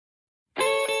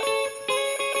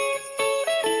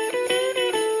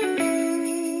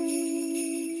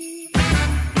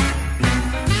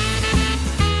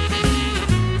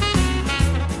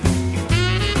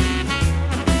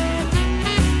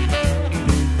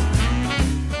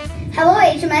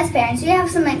HMS parents, we have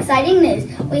some exciting news.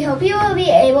 We hope you will be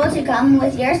able to come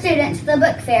with your student to the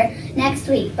book fair next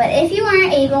week. But if you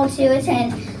aren't able to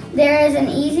attend, there is an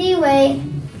easy way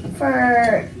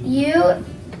for your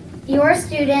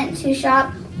student to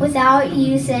shop without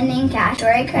you sending cash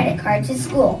or a credit card to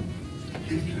school.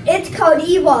 It's called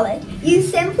eWallet. You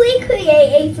simply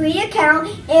create a free account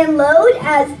and load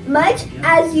as much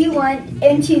as you want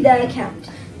into the account.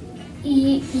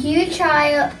 Your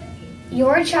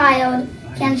child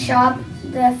can shop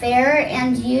the fair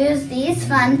and use these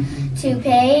funds to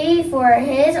pay for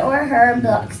his or her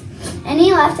books.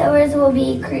 Any leftovers will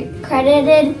be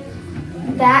credited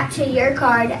back to your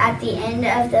card at the end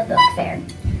of the book fair.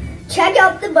 Check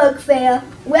out the book fair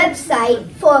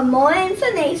website for more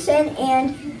information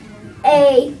and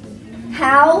a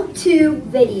how-to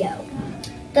video.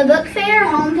 The book fair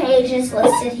homepage is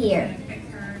listed here.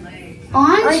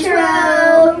 On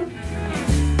Intro.